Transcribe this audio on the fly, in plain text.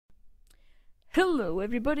Hello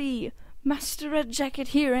everybody, Master Red Jacket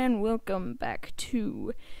here and welcome back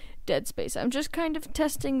to Dead Space. I'm just kind of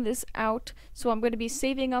testing this out, so I'm going to be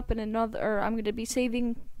saving up in I'm going to be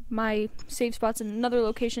saving my save spots in another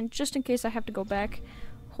location just in case I have to go back.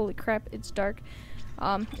 Holy crap, it's dark.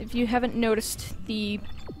 If you haven't noticed, the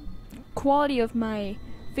quality of my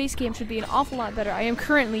face cam should be an awful lot better. I am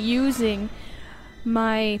currently using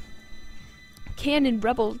my Canon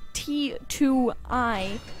Rebel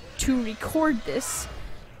T2i to record this,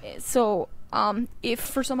 so if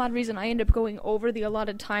for some odd reason I end up going over the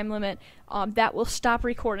allotted time limit, that will stop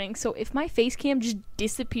recording. So if my face cam just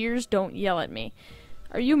disappears, don't yell at me.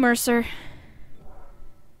 Are you Mercer?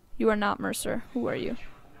 You are not Mercer. Who are you?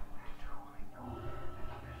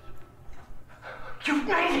 You've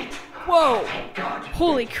made it! Whoa! Thank God.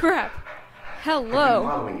 Holy crap! I've Hello. been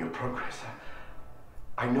following your progress.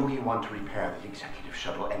 I know you want to repair the executive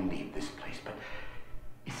shuttle and leave this place, but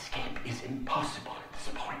escape is impossible at this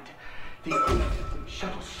point. The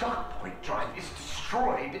shuttle shock point drive is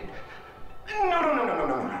destroyed.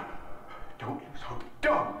 No. Don't lose hope.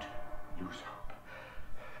 Don't lose hope.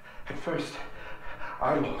 At first,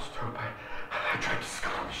 I lost hope. I tried to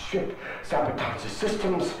scuttle the ship, sabotage the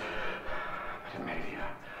systems. But Amelia,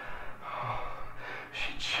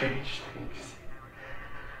 she changed things.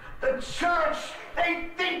 The church, they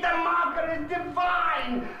think the marker is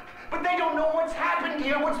divine. But they don't know what's happened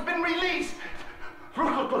here, what's been released.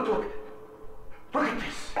 Look. Look at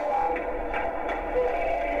this.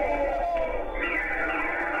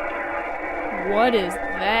 What is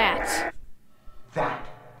that? That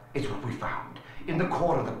is what we found in the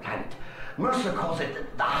core of the planet. Mercer calls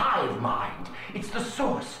it the hive mind. It's the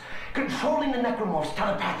source, controlling the necromorphs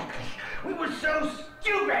telepathically. We were so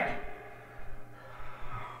stupid.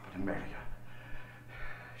 But Amelia,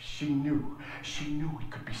 she knew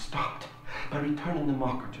it could be stopped by returning the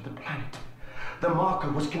marker to the planet. The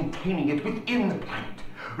marker was containing it within the planet.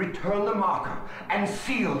 Return the marker and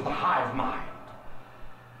seal the hive mind.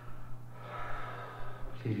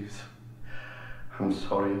 Please. I'm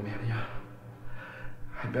sorry, Amelia.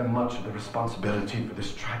 I bear much of the responsibility for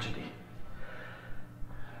this tragedy.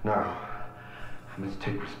 Now, I must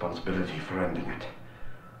take responsibility for ending it.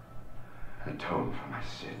 And atone for my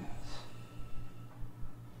sins.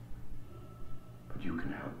 But you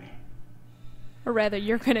can help me. Or rather,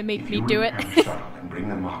 you're gonna make me If do you it. repair the shuttle and bring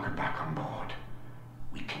the marker back on board,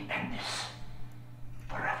 we can end this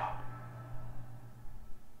forever.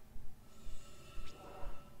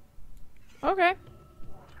 Okay.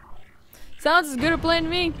 Sounds as good a plan to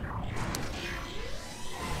me.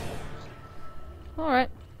 Alright.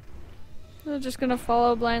 I'm just gonna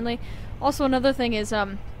follow blindly. Also, another thing is,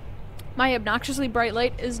 my obnoxiously bright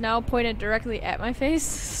light is now pointed directly at my face,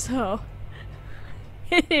 so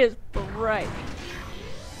it is bright.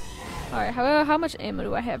 Alright, how much ammo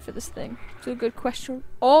do I have for this thing? It's a good question.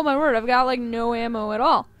 Oh my word, I've got like no ammo at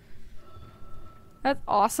all. That's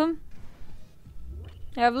awesome.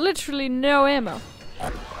 I have literally no ammo.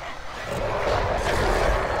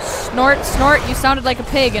 Snort, you sounded like a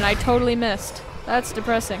pig and I totally missed. That's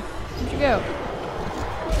depressing. Where'd you go?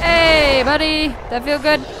 Hey, buddy! That feel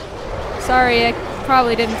good? Sorry, I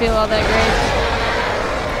probably didn't feel all that great.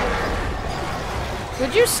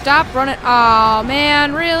 Would you stop running? Aw,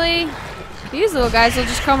 man, really? These little guys will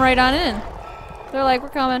just come right on in. They're like, we're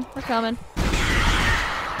coming.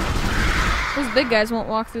 Those big guys won't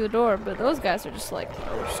walk through the door, but those guys are just like,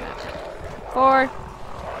 oh snap. 4.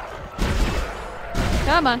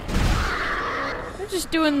 Come on. They're just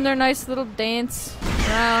doing their nice little dance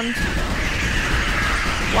around.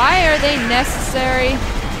 Why are they necessary?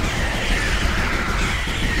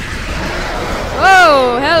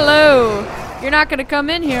 Whoa, hello. You're not gonna come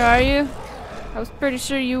in here, are you? I was pretty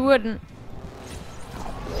sure you wouldn't.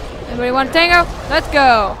 Anybody want a tango? Let's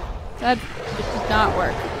go. That did not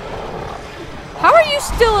work. How are you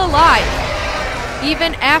still alive?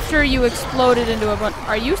 Even after you exploded into a bunch.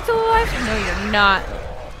 Are you still alive? No, you're not.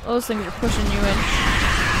 Those things are pushing you in.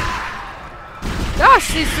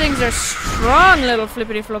 Gosh, these things are strong little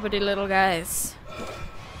flippity floppity little guys.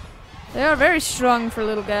 They are very strong for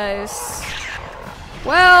little guys.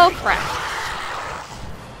 Well, crap.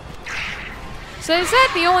 So is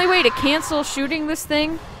that the only way to cancel shooting this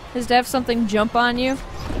thing? Is to have something jump on you?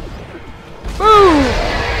 Boom!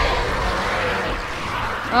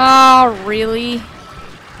 Oh, really?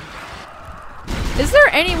 Is there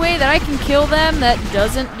any way that I can kill them that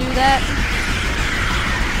doesn't do that?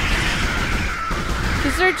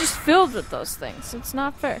 Because they're just filled with those things. It's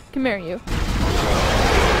not fair. Come here, you.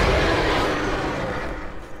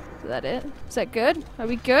 Is that it? Is that good? Are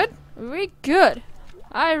we good? Are we good?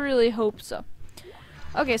 I really hope so.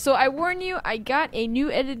 Okay, so I warn you, I got a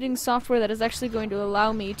new editing software that is actually going to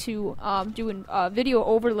allow me to do a video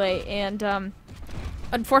overlay, and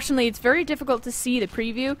unfortunately it's very difficult to see the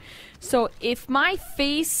preview. So if my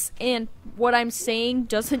face and what I'm saying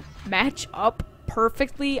doesn't match up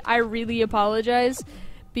perfectly, I really apologize,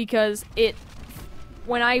 because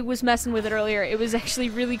when I was messing with it earlier, it was actually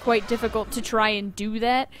really quite difficult to try and do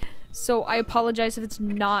that. So I apologize if it's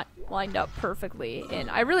not lined up perfectly, and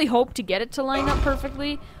I really hope to get it to line up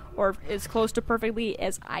perfectly, or as close to perfectly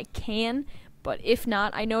as I can, but if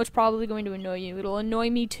not, I know it's probably going to annoy you. It'll annoy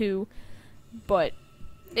me too, but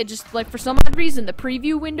it just, like, for some odd reason, the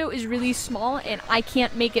preview window is really small, and I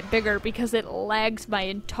can't make it bigger because it lags my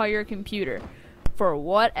entire computer for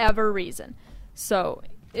whatever reason. So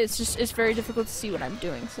it's very difficult to see what I'm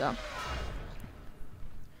doing, so.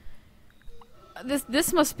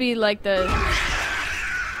 This must be like the...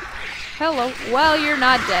 Hello. Well, you're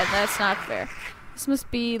not dead. That's not fair. This must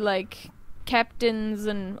be like captains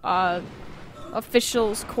and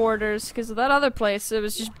officials' quarters, because that other place, it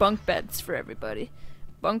was just bunk beds for everybody.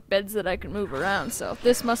 Bunk beds that I can move around, so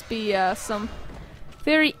this must be some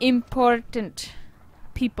very important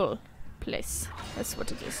people place. That's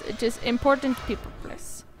what it is. It is important people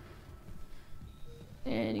place.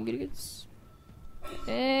 Any goody goods?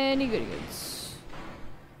 Any goody goods?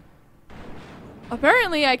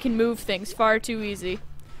 Apparently I can move things far too easy.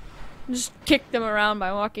 Just kick them around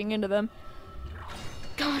by walking into them.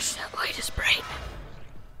 Gosh, that light is bright.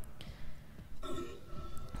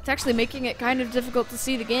 It's actually making it kind of difficult to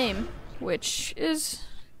see the game, which is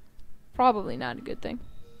probably not a good thing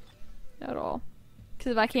at all.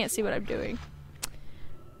 Because if I can't see what I'm doing.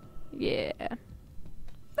 Yeah.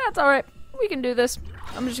 That's alright. We can do this.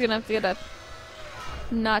 I'm just gonna have to get a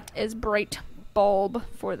not as bright bulb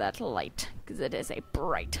for that light, because it is a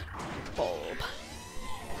bright bulb.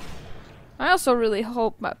 I also really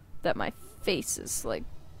hope that my face is, like,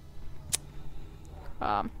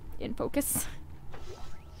 in focus.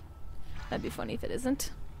 That'd be funny if it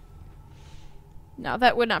isn't. No,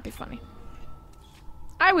 that would not be funny.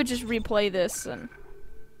 I would just replay this and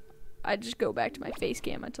I'd just go back to my face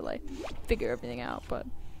cam until I figure everything out, but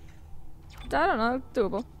I don't know,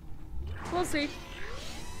 doable. We'll see.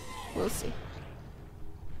 We'll see.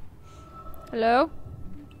 Hello?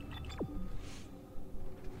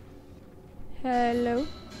 Hello?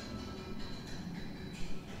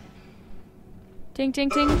 Ting ting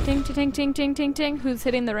ting ting ting ting ting ting ting. Who's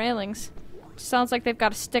hitting the railings? Sounds like they've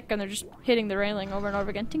got a stick and they're just hitting the railing over and over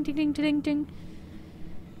again. Ting ting ting ting ting.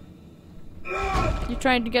 You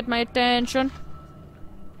trying to get my attention?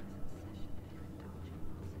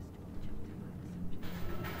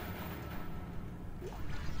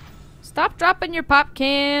 Stop dropping your pop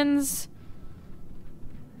cans.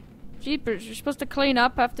 Jeepers, you're supposed to clean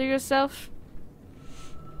up after yourself.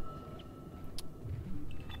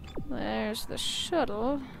 There's the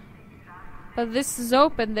shuttle. But this is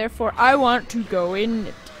open, therefore I want to go in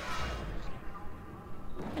it.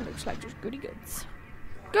 It looks like there's goody goods.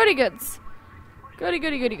 Goody goods! Goody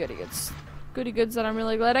goody goody goody goods. Goody goods that I'm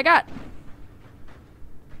really glad I got.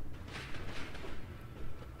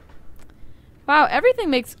 Wow, everything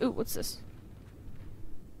makes... Ooh, what's this?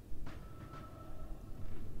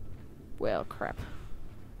 Well, crap.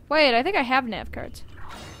 Wait, I think I have nav cards.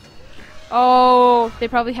 Oh, they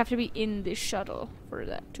probably have to be in this shuttle for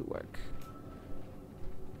that to work.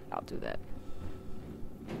 I'll do that.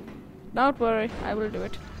 Don't worry, I will do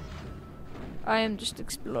it. I am just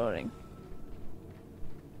exploring.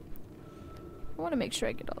 I want to make sure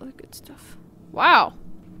I get all the good stuff. Wow!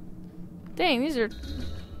 Dang, these are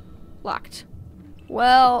locked.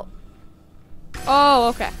 Well... Oh,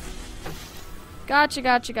 okay. Gotcha,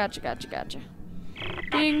 gotcha, gotcha, gotcha, gotcha.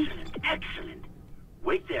 Ding. Excellent.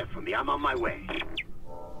 Wait there for me. I'm on my way.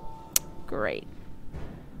 Great.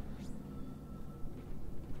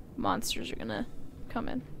 Monsters are gonna come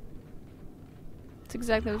in. That's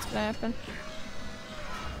exactly what's gonna happen.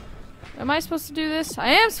 Am I supposed to do this? I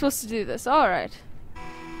am supposed to do this. Alright.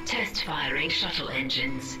 Test firing shuttle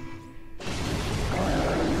engines.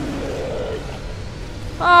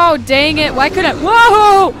 Oh, dang it. Why couldn't I?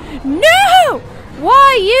 Whoa! No!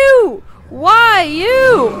 Why you? Why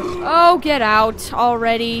you? Oh, get out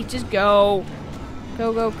already. Just go.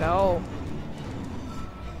 Go, go, go.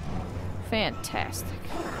 Fantastic.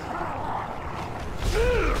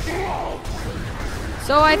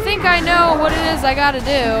 So I think I know what it is I gotta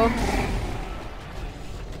do.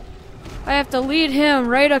 I have to lead him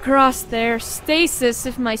right across there. Stasis,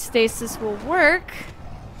 if my stasis will work.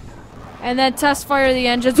 And then test fire the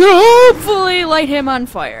engines. Hopefully light him on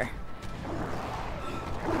fire.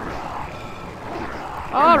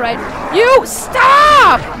 Alright. You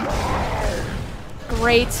stop!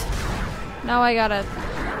 Great. Now I gotta...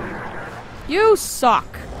 You suck.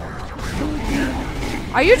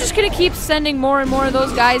 Are you just gonna keep sending more and more of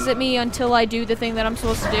those guys at me until I do the thing that I'm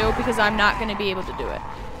supposed to do? Because I'm not gonna be able to do it.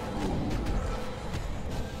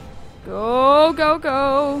 Go, go,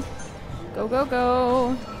 go. Go, go,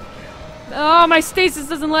 go. Oh, my stasis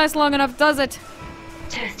doesn't last long enough, does it?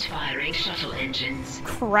 Test firing shuttle engines.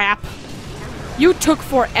 Crap. You took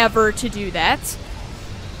forever to do that.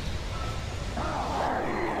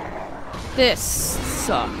 This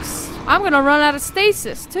sucks. I'm gonna run out of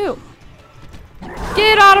stasis, too.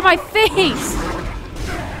 Get out of my face!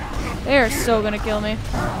 They're so gonna kill me.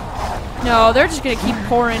 No, they're just gonna keep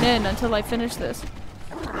pouring in until I finish this.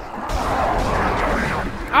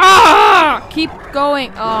 Ah! Keep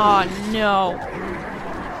going. Oh, no.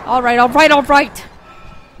 Alright, alright, alright.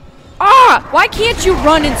 Ah! Why can't you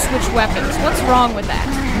run and switch weapons? What's wrong with that?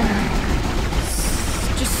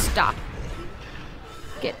 Just stop.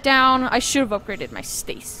 Get down. I should have upgraded my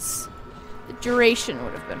stasis. The duration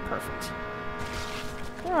would have been perfect.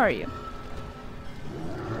 Where are you?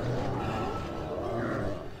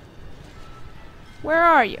 Where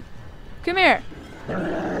are you? Come here.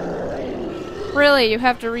 Really, you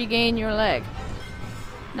have to regain your leg.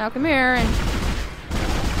 Now come here and...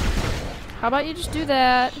 How about you just do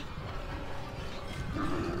that?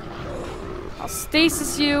 I'll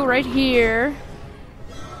stasis you right here.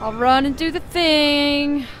 I'll run and do the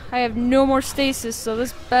thing. I have no more stasis, so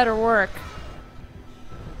this better work.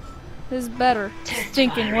 This better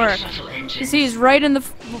stinking work. Because he's right in the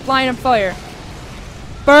line of fire.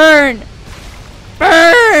 Burn!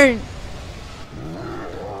 Burn!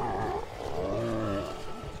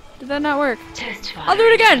 Did that not work? I'll do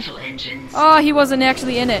it again! Oh, he wasn't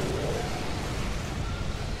actually in it.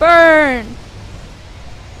 Burn!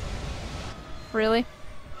 Really?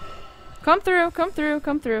 Come through, come through,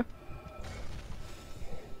 come through.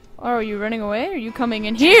 Oh, are you running away? Or are you coming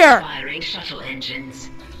in here? Firing shuttle engines.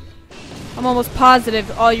 I'm almost positive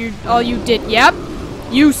all you did. Yep.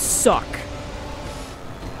 You suck.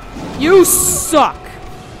 You suck.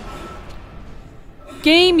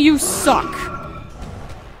 Game, you suck.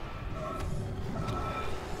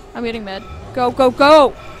 I'm getting mad. Go, go, go!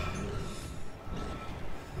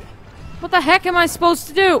 What the heck am I supposed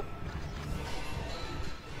to do?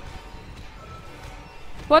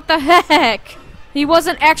 What the heck? He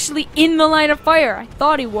wasn't actually in the line of fire. I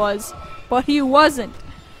thought he was, but he wasn't.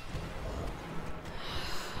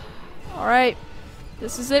 Alright.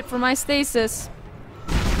 This is it for my stasis.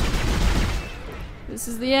 This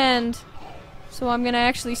is the end. So I'm gonna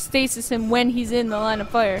actually stasis him when he's in the line of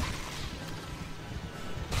fire.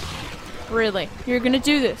 Really? You're gonna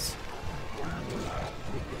do this?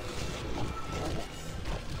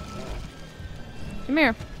 Come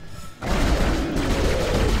here.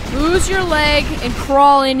 Lose your leg and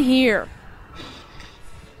crawl in here.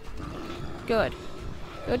 Good.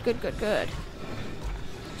 Good, good, good, good.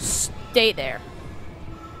 Stay there.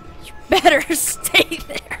 You better stay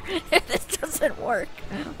there. If this doesn't work,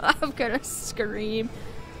 I'm gonna scream.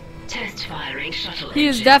 Test firing shuttle He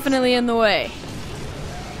is engines. definitely in the way.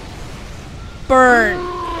 Burn.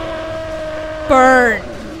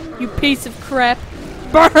 Burn. You piece of crap.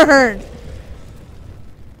 Burn.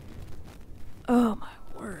 Oh my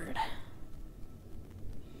word.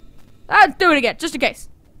 Ah, do it again, just in case.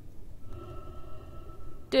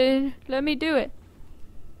 Let me do it.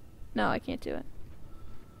 No, I can't do it.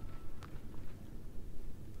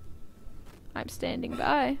 I'm standing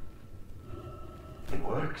by. It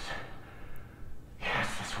works. Yes,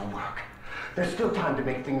 this will work. There's still time to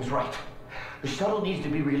make things right. The shuttle needs to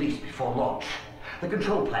be released before launch. The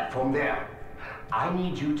control platform there. I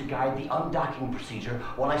need you to guide the undocking procedure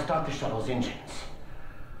while I start the shuttle's engines.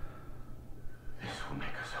 This will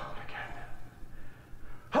make us whole again.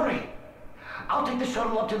 Hurry! I'll take the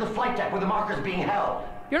shuttle up to the flight deck where the marker's being held.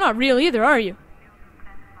 You're not real either, are you?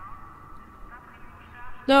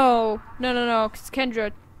 No, no, no, no, because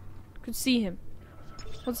Kendra could see him.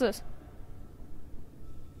 What's this?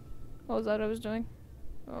 What was that I was doing?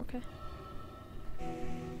 Oh, okay.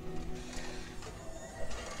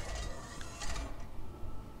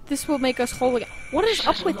 This will make us whole again. What is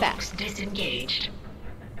up with that? Locks disengaged.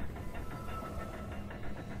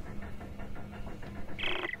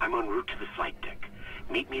 I'm en route to the flight deck.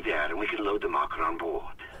 Meet me there and we can load the marker on board.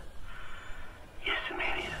 Yes,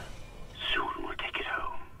 Amelia. Soon we'll take it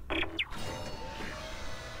home.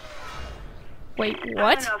 Wait, I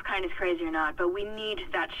what? don't know if Kind is crazy or not, but we need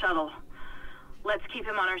that shuttle. Let's keep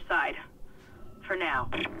him on our side. For now.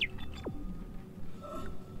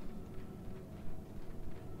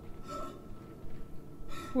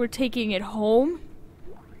 We're taking it home?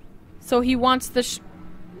 So he wants the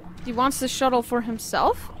shuttle for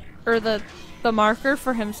himself? Or the marker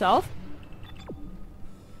for himself?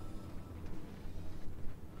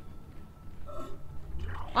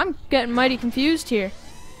 I'm getting mighty confused here.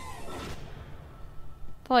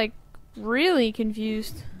 Like, really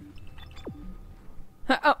confused.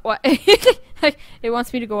 Oh, what? It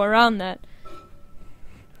wants me to go around that.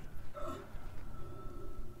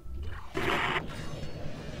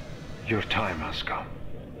 Your time has come.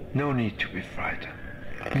 No need to be frightened.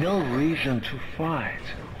 No reason to fight.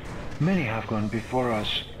 Many have gone before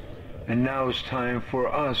us, and now it's time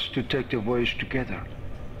for us to take the voyage together.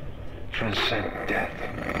 Transcend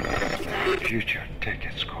death. Future take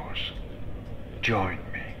its course. Join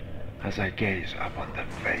me as I gaze upon the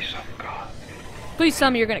face of God. Please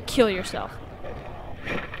tell me you're gonna kill yourself.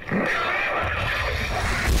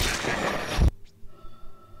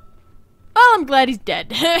 Oh, I'm glad he's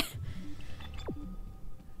dead.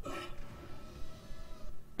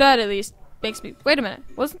 That at least makes me. Wait a minute.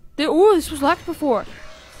 Wasn't there? Ooh, this was locked before.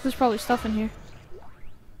 There's probably stuff in here.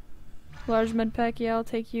 Large med pack. Yeah, I'll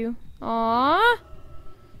take you. Aww.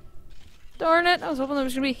 Darn it. I was hoping there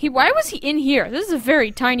was gonna be. Why was he in here? This is a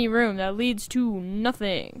very tiny room that leads to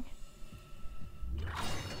nothing.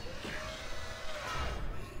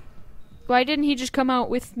 Why didn't he just come out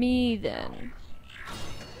with me then?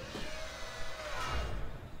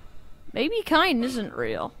 Maybe kind isn't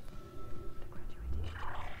real.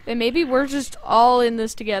 And maybe we're just all in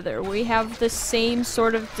this together. We have the same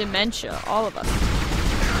sort of dementia, all of us.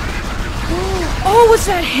 Oh, was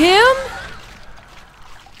that him?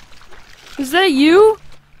 Was that you?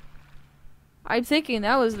 I'm thinking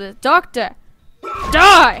that was the doctor.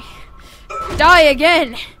 Die! Die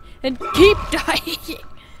again! And keep dying!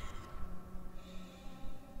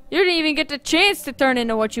 You didn't even get the chance to turn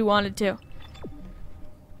into what you wanted to.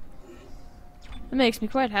 That makes me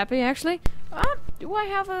quite happy, actually. Do I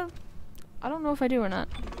have a... I don't know if I do or not.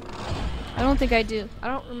 I don't think I do. I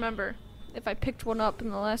don't remember if I picked one up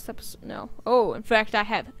in the last episode. No. Oh, in fact, I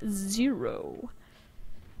have 0.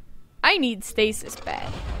 I need stasis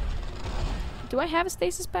back. Do I have a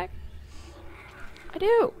stasis pack? I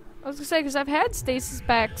do. I was gonna say, because I've had stasis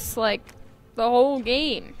packs, like, the whole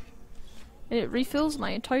game. And it refills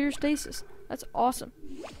my entire stasis. That's awesome.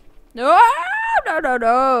 No!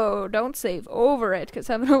 No! Don't save over it, because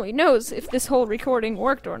heaven only knows if this whole recording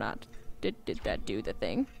worked or not. Did that do the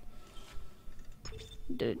thing?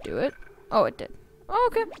 Did it do it? Oh, it did. Oh,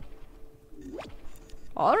 okay.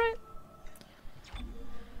 Alright.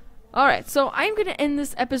 Alright, so I'm gonna end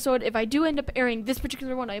this episode. If I do end up airing this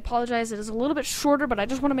particular one, I apologize. It is a little bit shorter, but I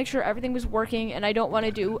just want to make sure everything was working, and I don't want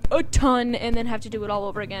to do a ton and then have to do it all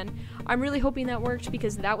over again. I'm really hoping that worked,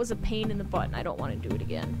 because that was a pain in the butt, and I don't want to do it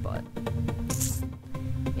again, but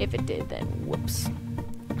if it did, then whoops.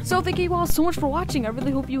 So thank you all so much for watching. I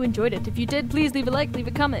really hope you enjoyed it. If you did, please leave a like, leave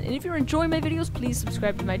a comment, and if you're enjoying my videos, please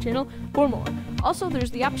subscribe to my channel for more. Also, there's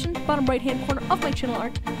the option, bottom right hand corner of my channel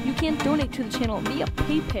art. You can donate to the channel via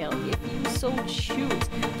PayPal if you so choose.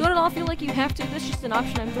 Don't at all feel like you have to. This is just an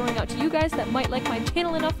option I'm throwing out to you guys that might like my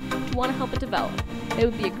channel enough to want to help it develop. It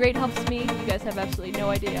would be a great help to me. You guys have absolutely no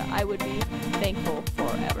idea. I would be thankful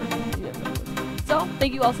forever. So,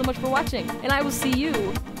 thank you all so much for watching, and I will see you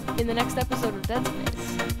in the next episode of Dead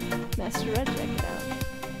Space. Master Red, check it out.